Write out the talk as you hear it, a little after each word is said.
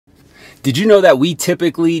Did you know that we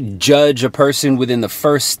typically judge a person within the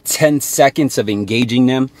first 10 seconds of engaging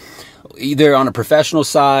them? Either on a professional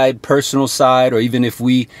side, personal side, or even if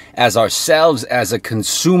we, as ourselves, as a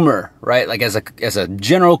consumer, right? Like as a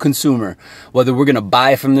general consumer, whether we're going to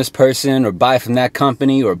buy from this person or buy from that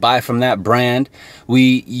company or buy from that brand,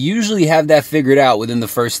 we usually have that figured out within the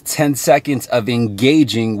first 10 seconds of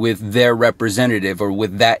engaging with their representative or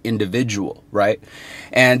with that individual, right?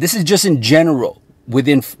 And this is just in general.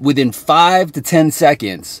 Within 5 to 10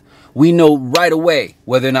 seconds, we know right away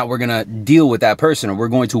whether or not we're going to deal with that person or we're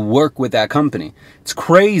going to work with that company. It's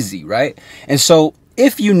crazy, right? And so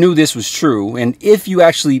if you knew this was true, and if you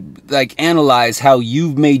actually analyze how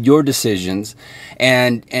you've made your decisions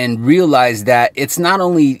and realize that it's not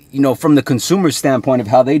only, from the consumer standpoint of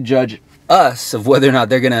how they judge us, of whether or not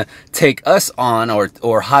they're going to take us on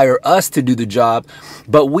or hire us to do the job,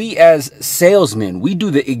 but we as salesmen, we do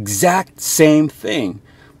the exact same thing.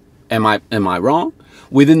 Am I wrong?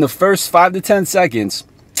 Within the first 5 to 10 seconds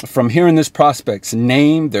from hearing this prospect's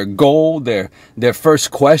name, their goal, their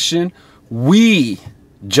first question, we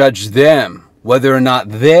judge them whether or not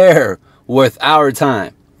they're worth our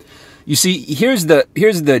time. You see, here's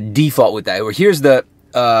the default with that, or here's the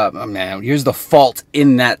fault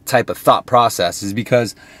in that type of thought process, is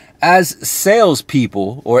because as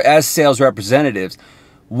salespeople or as sales representatives,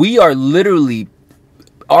 we are literally,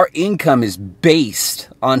 our income is based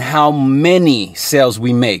on how many sales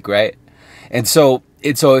we make, right? And so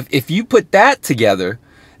if you put that together,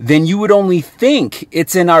 then you would only think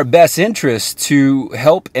it's in our best interest to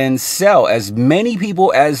help and sell as many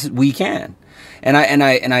people as we can. And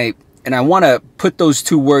I want to put those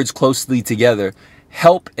two words closely together.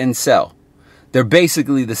 Help and sell. They're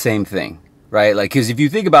basically the same thing, right? Because if you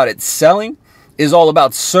think about it, selling is all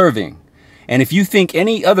about serving. And if you think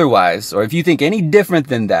any otherwise, or if you think any different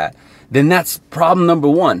than that, then that's problem number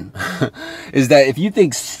one. Is that if you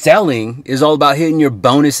think selling is all about hitting your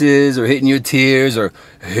bonuses or hitting your tiers or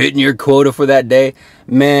hitting your quota for that day,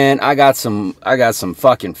 man, I got some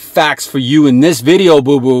fucking facts for you in this video,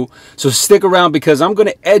 boo-boo. So stick around, because I'm going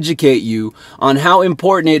to educate you on how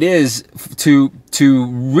important it is to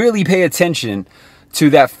really pay attention to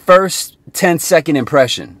that first 10-second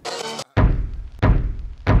impression.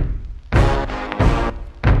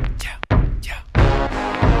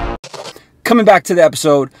 Coming back to the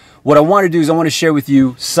episode, what I want to do is I want to share with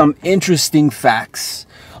you some interesting facts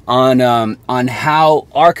on how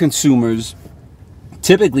our consumers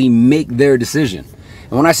typically make their decision.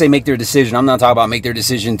 And when I say make their decision, I'm not talking about make their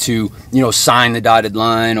decision to, sign the dotted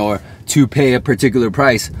line or to pay a particular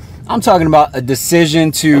price. I'm talking about a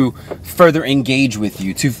decision to further engage with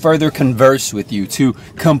you, to further converse with you, to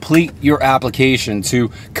complete your application, to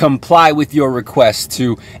comply with your request,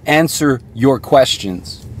 to answer your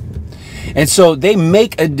questions. And so they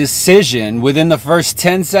make a decision within the first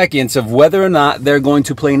 10 seconds of whether or not they're going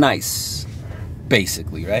to play nice,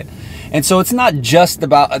 basically, right? And so it's not just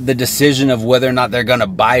about the decision of whether or not they're going to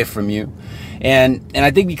buy from you. And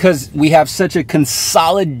I think because we have such a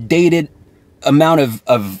consolidated amount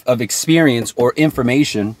of experience or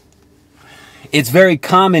information, it's very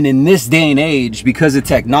common in this day and age, because of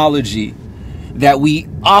technology, that we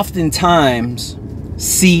oftentimes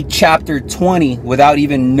see chapter 20 without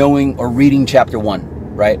even knowing or reading chapter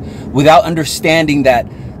 1, right? Without understanding that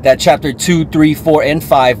chapter 2, 3, 4, and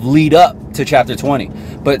 5 lead up to chapter 20.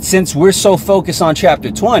 But since we're so focused on chapter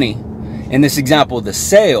 20, in this example, the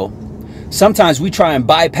sale, sometimes we try and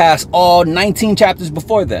bypass all 19 chapters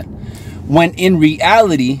before then. When in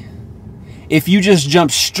reality, if you just jump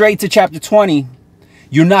straight to chapter 20,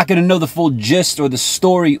 you're not going to know the full gist or the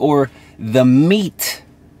story or the meat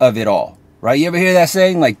of it all. Right? You ever hear that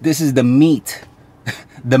saying? Like, this is the meat,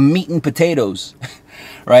 the meat and potatoes,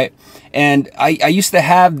 right? And I used to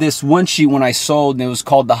have this one sheet when I sold, and it was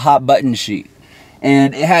called the hot button sheet.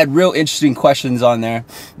 And it had real interesting questions on there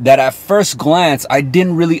that at first glance, I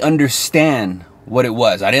didn't really understand what it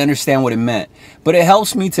was. I didn't understand what it meant. But it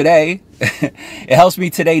helps me today. It helps me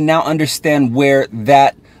today now understand where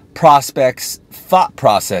that prospect's thought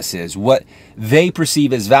process is, what they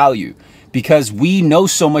perceive as value. Because we know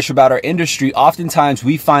so much about our industry, oftentimes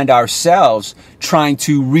we find ourselves trying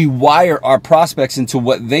to rewire our prospects into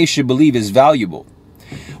what they should believe is valuable.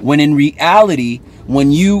 When in reality,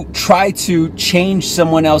 when you try to change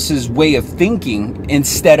someone else's way of thinking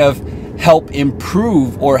instead of help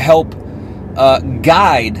improve or help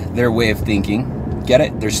guide their way of thinking, get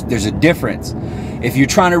it? There's a difference. If you're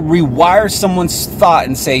trying to rewire someone's thought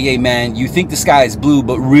and say, hey man, you think the sky is blue,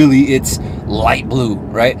 but really it's light blue,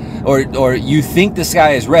 right? Or you think the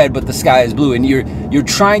sky is red, but the sky is blue, and you're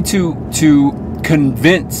trying to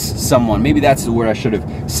convince someone, maybe that's the word I should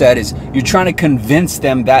have said, is you're trying to convince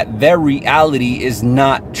them that their reality is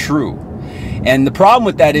not true. And the problem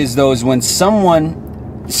with that is, though, is when someone,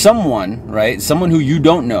 right, someone who you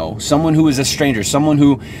don't know, someone who is a stranger, someone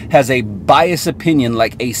who has a biased opinion,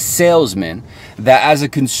 like a salesman, that as a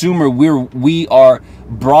consumer we are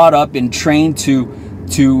brought up and trained to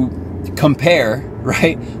compare,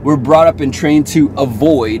 right? We're brought up and trained to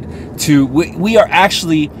avoid, we are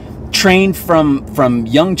actually trained from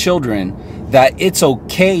young children that it's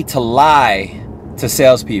okay to lie to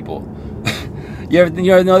salespeople. You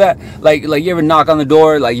ever know that? Like you ever knock on the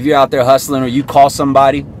door, like if you're out there hustling, or you call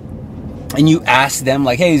somebody and you ask them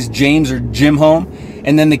like, hey, is James or Jim home?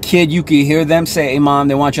 And then the kid, you can hear them say, hey mom,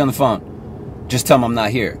 they want you on the phone. Just tell them I'm not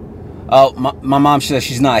here. Oh, my mom says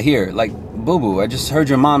she's not here. Like, boo-boo, I just heard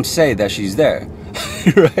your mom say that she's there.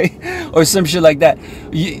 Right? Or some shit like that.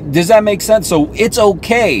 Does that make sense? So it's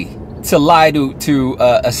okay to lie to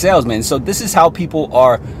a salesman. So this is how people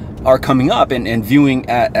are coming up and viewing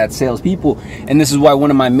at salespeople. And this is why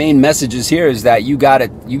one of my main messages here is that you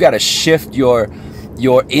gotta shift your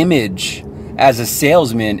image as a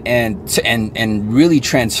salesman and really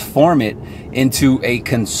transform it into a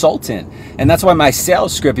consultant. And that's why my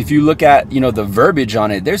sales script, if you look at the verbiage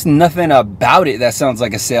on it, there's nothing about it that sounds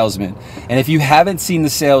like a salesman. And if you haven't seen the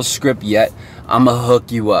sales script yet, I'm gonna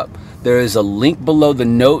hook you up. There is a link below the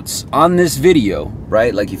notes on this video,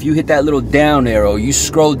 right? Like if you hit that little down arrow, you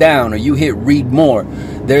scroll down, or you hit read more,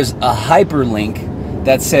 there's a hyperlink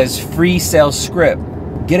that says free sales script.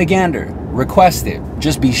 Get a gander, request it.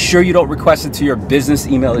 Just be sure you don't request it to your business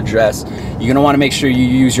email address. You're gonna wanna make sure you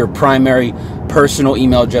use your primary personal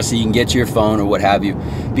email address so you can get to your phone or what have you.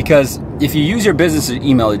 Because if you use your business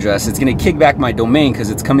email address, it's gonna kick back my domain because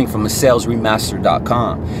it's coming from a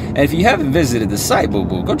salesremaster.com. And if you haven't visited the site,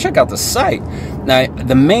 boo-boo, go check out the site. Now,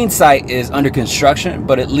 the main site is under construction,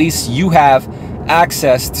 but at least you have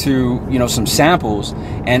access to some samples,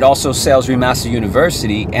 and also Sales Remaster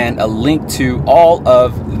University, and a link to all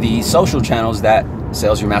of the social channels that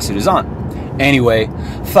Sales Remastered is on. Anyway,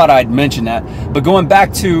 thought I'd mention that. But going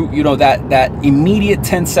back to that immediate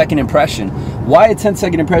 10-second impression, why a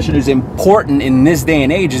 10-second impression is important in this day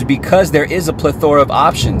and age is because there is a plethora of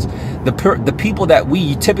options. The people that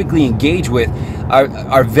we typically engage with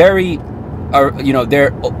are very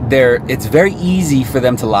it's very easy for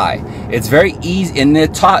them to lie. It's very easy, and they're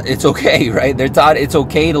taught it's okay, right? They're taught it's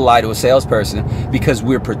okay to lie to a salesperson because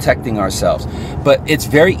we're protecting ourselves. But it's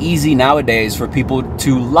very easy nowadays for people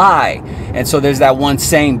to lie. And so there's that one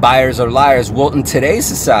saying, buyers are liars. Well, in today's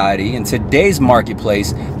society, in today's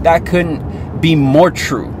marketplace, that couldn't be more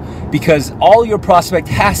true. Because all your prospect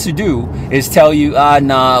has to do is tell you,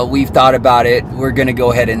 nah, we've thought about it. We're going to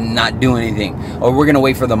go ahead and not do anything. Or we're going to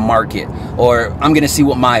wait for the market. Or I'm going to see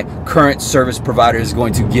what my current service provider is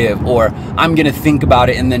going to give. Or I'm going to think about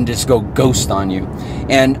it and then just go ghost on you.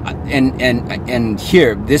 And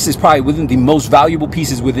here, this is probably within the most valuable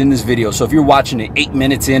pieces within this video. So if you're watching it 8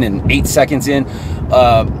 minutes in and 8 seconds in,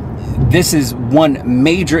 this is one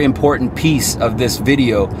major important piece of this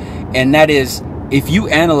video. And that is, if you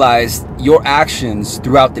analyze your actions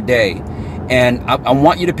throughout the day, and I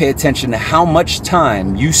want you to pay attention to how much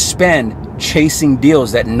time you spend chasing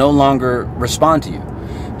deals that no longer respond to you.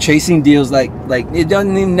 Chasing deals like it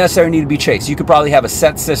doesn't even necessarily need to be chased. You could probably have a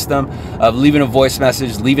set system of leaving a voice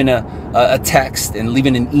message, leaving a text, and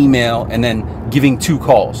leaving an email, and then giving 2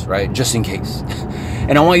 calls, right? Just in case.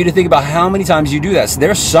 And I want you to think about how many times you do that. So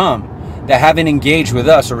there's some that haven't engaged with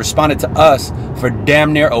us or responded to us for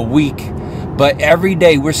damn near a week. But every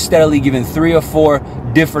day we're steadily giving 3 or 4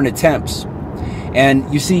 different attempts.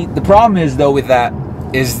 And you see, the problem is though with that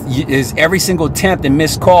is every single attempt and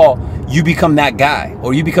missed call, you become that guy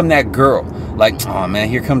or you become that girl. Like, oh man,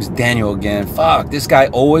 here comes Daniel again. Fuck, this guy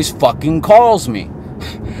always fucking calls me.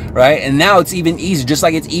 Right? And now it's even easier. Just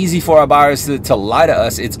like it's easy for our buyers to lie to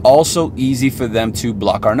us, it's also easy for them to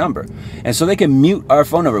block our number. And so they can mute our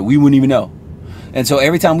phone number. We wouldn't even know. And so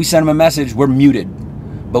every time we send them a message, we're muted.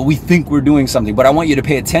 But we think we're doing something. But I want you to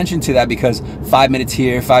pay attention to that, because 5 minutes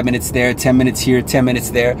here, 5 minutes there, 10 minutes here, 10 minutes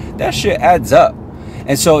there, that shit adds up.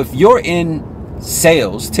 And so if you're in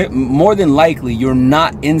sales, more than likely you're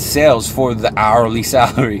not in sales for the hourly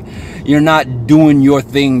salary. You're not doing your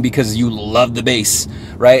thing because you love the base,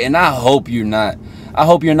 right? And I hope you're not. I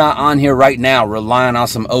hope you're not on here right now relying on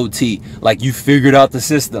some OT, like you figured out the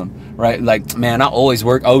system, right? Like, man, I always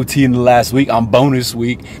work OT in the last week on bonus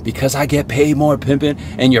week because I get paid more, pimping,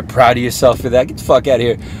 and you're proud of yourself for that. Get the fuck out of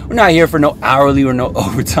here. We're not here for no hourly or no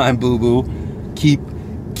overtime, boo-boo.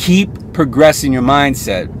 Keep progress in your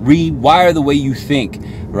mindset, rewire the way you think,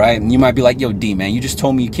 right? And you might be like, yo, D, man, you just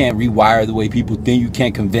told me you can't rewire the way people think, you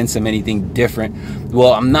can't convince them anything different.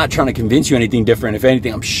 Well, I'm not trying to convince you anything different. If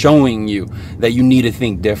anything, I'm showing you that you need to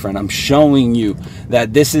think different. I'm showing you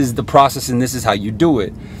that this is the process and this is how you do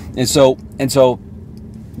it. And so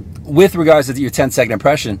with regards to your 10-second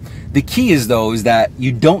impression, the key is that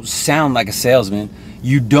you don't sound like a salesman.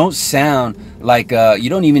 You don't sound like you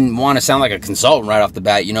don't even want to sound like a consultant right off the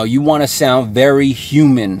bat. You know, you want to sound very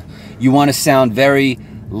human. You want to sound very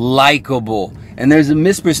likable. And there's a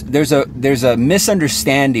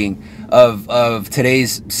misunderstanding of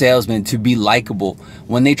today's salesmen to be likable.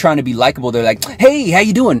 When they're trying to be likable, they're like, hey, how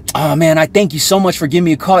you doing? Oh man, I thank you so much for giving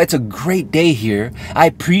me a call. It's a great day here. I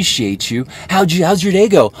appreciate you. How's your day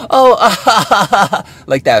go? Oh,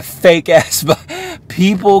 like that fake ass.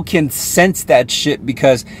 People can sense that shit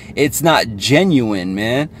because it's not genuine,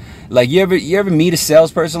 man. Like you ever meet a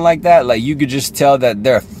salesperson like that? Like you could just tell that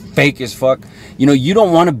they're fake as fuck. You know, you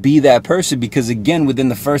don't want to be that person because again, within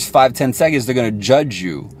the first 5-10 seconds, they're going to judge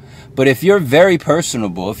you. But if you're very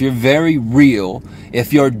personable, if you're very real,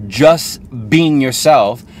 if you're just being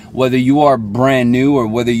yourself, whether you are brand new or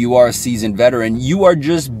whether you are a seasoned veteran, you are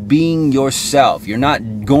just being yourself. You're not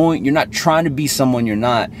trying to be someone you're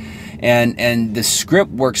not. And the script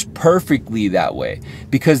works perfectly that way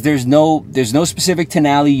because there's no specific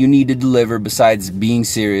tonality you need to deliver besides being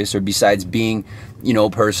serious or besides being, you know,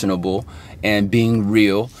 personable and being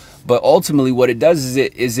real. But ultimately what it does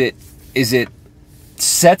is it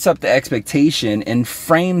sets up the expectation and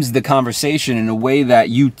frames the conversation in a way that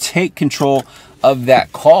you take control of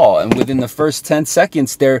that call. And within the first 10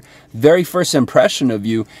 seconds, their very first impression of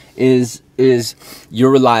you is you're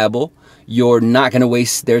reliable. You're not going to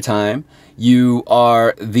waste their time. You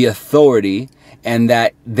are the authority, and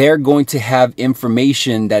that they're going to have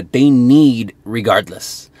information that they need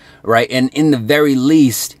regardless, right? And in the very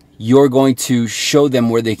least, you're going to show them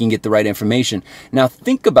where they can get the right information. Now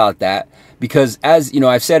think about that, because as you know,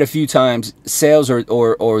 I've said a few times, sales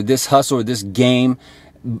or this hustle or this game,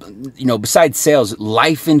 you know, besides sales,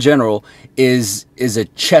 life in general is a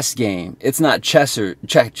chess game. It's not chessers.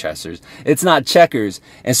 It's not checkers.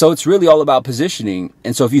 And so it's really all about positioning.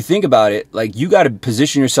 And so if you think about it, like you got to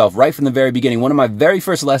position yourself right from the very beginning. One of my very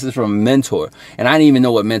first lessons from a mentor, and I didn't even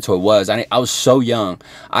know what mentor was. I was so young.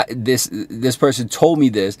 This person told me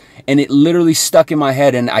this, and it literally stuck in my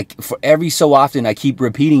head. And for every so often, I keep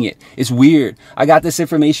repeating it. It's weird. I got this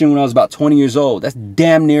information when I was about 20 years old. That's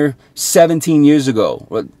damn near 17 years ago.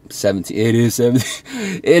 What, 17? It is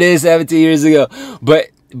 17. It is 17 years ago.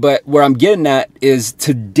 But where I'm getting at is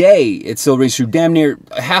today, it still rings true. Damn near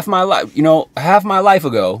half my life, you know, half my life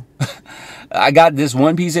ago, I got this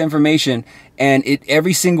one piece of information, and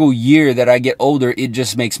every single year that I get older, it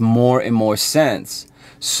just makes more and more sense.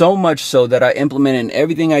 So much so that I implement it in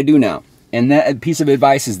everything I do now. And that piece of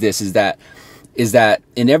advice is this: is that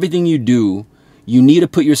in everything you do, you need to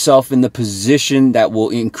put yourself in the position that will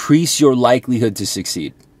increase your likelihood to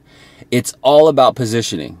succeed. It's all about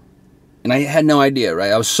positioning. And I had no idea,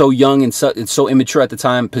 right? I was so young and so immature at the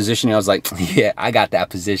time, positioning. I was like, yeah, I got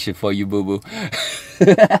that position for you, boo-boo.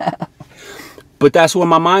 But that's where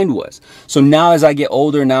my mind was. So now as I get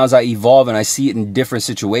older, now as I evolve and I see it in different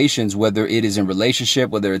situations, whether it is in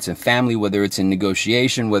relationship, whether it's in family, whether it's in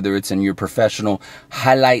negotiation, whether it's in your professional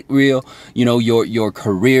highlight reel, you know, your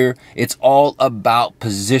career, it's all about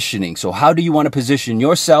positioning. So how do you want to position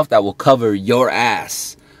yourself that will cover your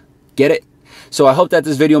ass? Get it? So I hope that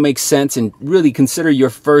this video makes sense, and really consider your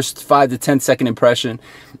first 5 to 10 second impression,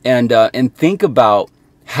 and think about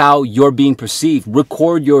how you're being perceived.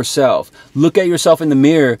 Record yourself. Look at yourself in the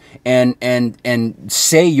mirror and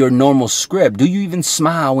say your normal script. Do you even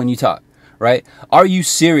smile when you talk? Right? Are you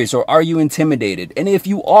serious or are you intimidated? And if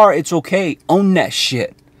you are, it's okay. Own that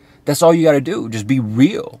shit. That's all you got to do. Just be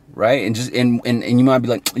real, right? And you might be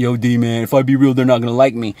like, yo, D, man, if I be real, they're not going to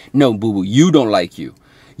like me. No, boo-boo, you don't like you.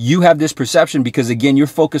 You have this perception because, again, you're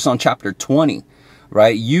focused on chapter 20,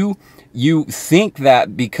 right? You think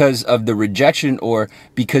that because of the rejection or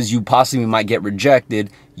because you possibly might get rejected,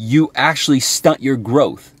 you actually stunt your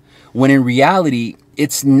growth. When in reality,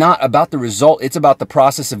 it's not about the result. It's about the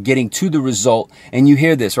process of getting to the result. And you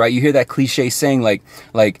hear this, right? You hear that cliche saying like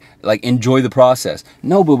enjoy the process.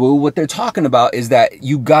 No, boo-boo. What they're talking about is that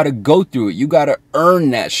you got to go through it. You got to earn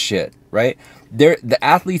that shit, right? The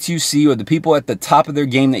athletes you see, or the people at the top of their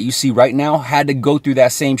game that you see right now, had to go through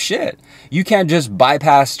that same shit. You can't just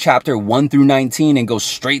bypass chapter 1 through 19 and go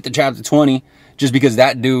straight to chapter 20 just because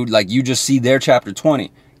that dude, like, you just see their chapter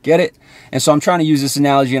 20. Get it? And so I'm trying to use this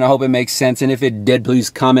analogy, and I hope it makes sense. And if it did, please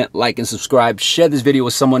comment, like, and subscribe. Share this video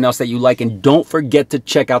with someone else that you like. And don't forget to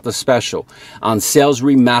check out the special on Sales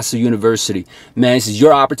Remaster University. Man, this is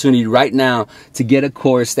your opportunity right now to get a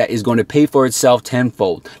course that is going to pay for itself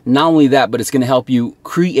tenfold. Not only that, but it's going to help you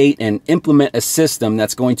create and implement a system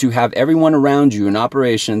that's going to have everyone around you in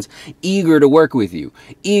operations eager to work with you,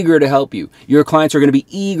 eager to help you. Your clients are going to be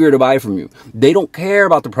eager to buy from you. They don't care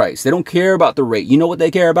about the price. They don't care about the rate. You know what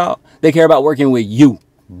they care about? They care about working with you.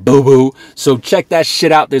 Boo-boo. So check that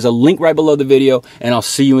shit out. There's a link right below the video, and I'll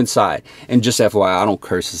see you inside. And just FYI, I don't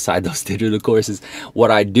curse inside those digital courses.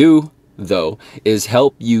 What I do, though, is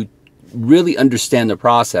help you really understand the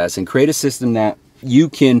process and create a system that you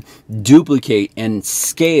can duplicate and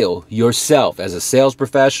scale yourself as a sales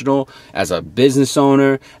professional, as a business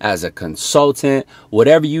owner, as a consultant,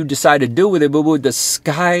 whatever you decide to do with it, boo-boo, the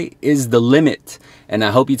sky is the limit. And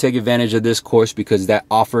I hope you take advantage of this course, because that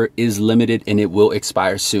offer is limited and it will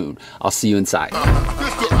expire soon. I'll see you inside.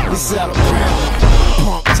 This is out of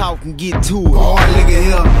pump talk and get to it. Hard liquor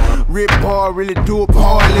here. Rip hard, really do it.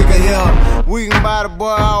 Hard liquor here. We can buy the boy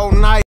all night.